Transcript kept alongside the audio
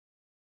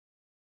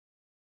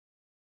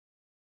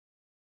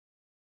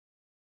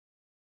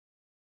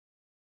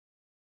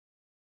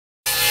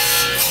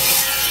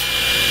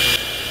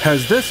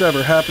Has this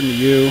ever happened to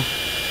you?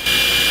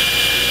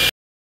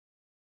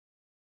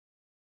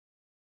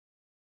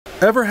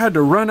 Ever had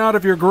to run out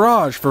of your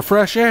garage for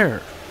fresh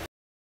air?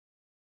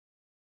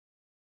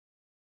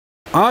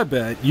 I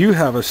bet you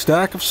have a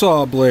stack of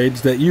saw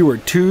blades that you were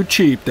too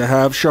cheap to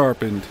have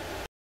sharpened.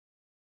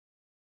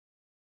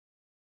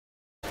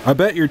 I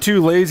bet you're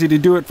too lazy to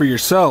do it for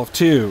yourself,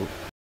 too.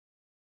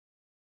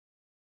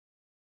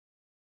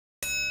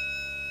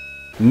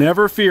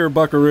 Never fear,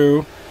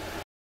 buckaroo.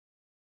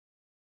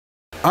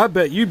 I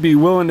bet you'd be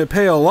willing to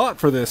pay a lot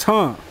for this,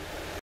 huh?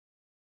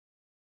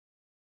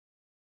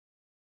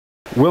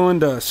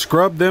 Willing to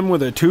scrub them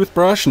with a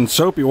toothbrush and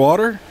soapy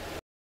water?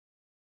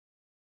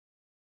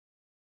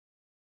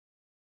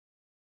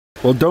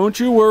 Well, don't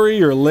you worry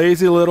your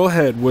lazy little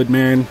head,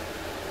 Woodman.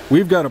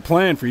 We've got a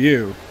plan for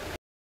you.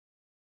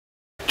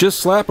 Just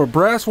slap a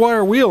brass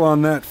wire wheel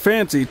on that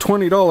fancy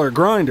 $20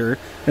 grinder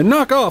and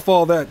knock off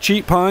all that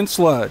cheap pine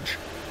sludge.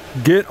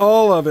 Get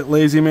all of it,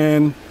 lazy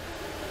man.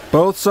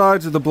 Both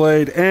sides of the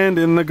blade and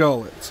in the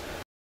gullets.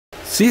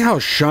 See how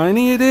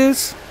shiny it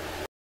is?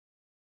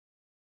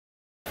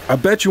 I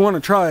bet you want to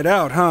try it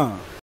out, huh?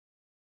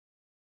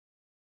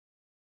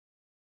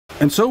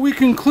 And so we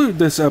conclude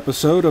this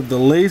episode of The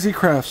Lazy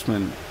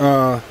Craftsman.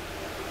 GP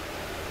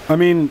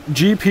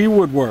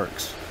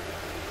Woodworks.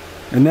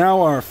 And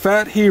now our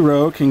fat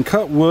hero can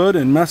cut wood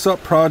and mess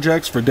up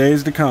projects for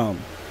days to come.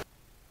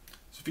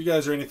 So if you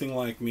guys are anything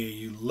like me,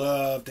 you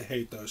love to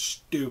hate those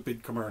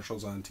stupid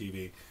commercials on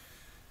TV.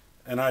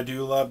 And I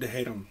do love to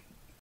hate them.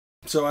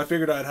 So I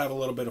figured I'd have a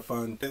little bit of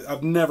fun.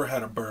 I've never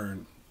had a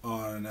burn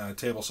on a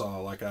table saw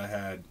like I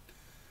had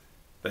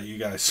that you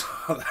guys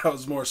saw. That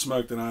was more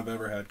smoke than I've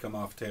ever had come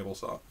off a table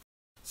saw.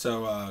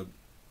 So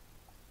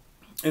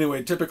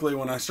anyway, typically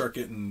when I start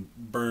getting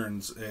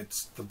burns,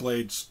 it's the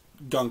blade's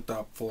gunked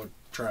up full of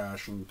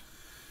trash, and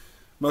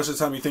most of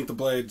the time you think the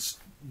blade's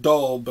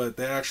dull, but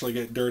they actually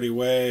get dirty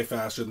way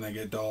faster than they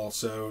get dull.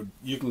 So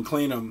you can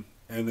clean them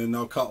and then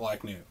they'll cut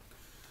like new.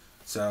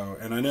 So,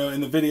 and I know in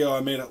the video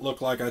I made it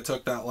look like I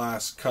took that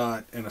last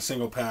cut in a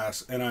single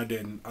pass, and I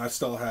didn't. I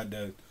still had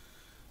to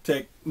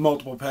take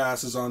multiple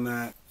passes on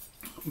that.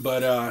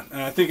 But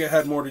and I think it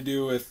had more to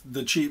do with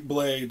the cheap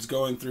blades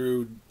going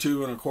through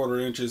 2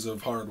 1/4 inches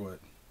of hardwood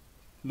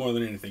more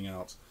than anything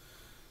else.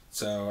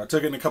 So I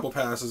took it in a couple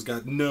passes,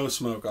 got no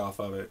smoke off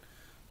of it,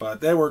 but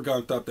they were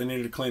gunked up. They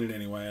needed to clean it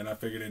anyway, and I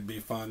figured it'd be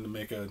fun to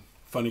make a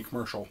funny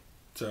commercial.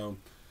 So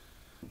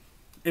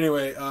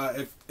anyway,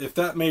 if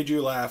that made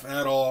you laugh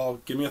at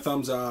all, give me a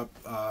thumbs up.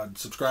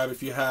 Subscribe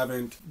if you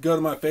haven't. Go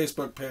to my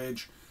Facebook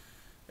page,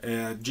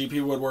 GP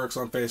Woodworks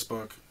on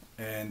Facebook,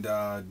 and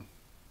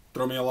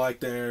throw me a like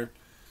there.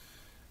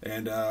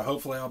 And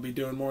hopefully I'll be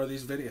doing more of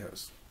these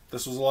videos.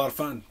 This was a lot of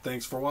fun.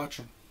 Thanks for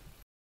watching.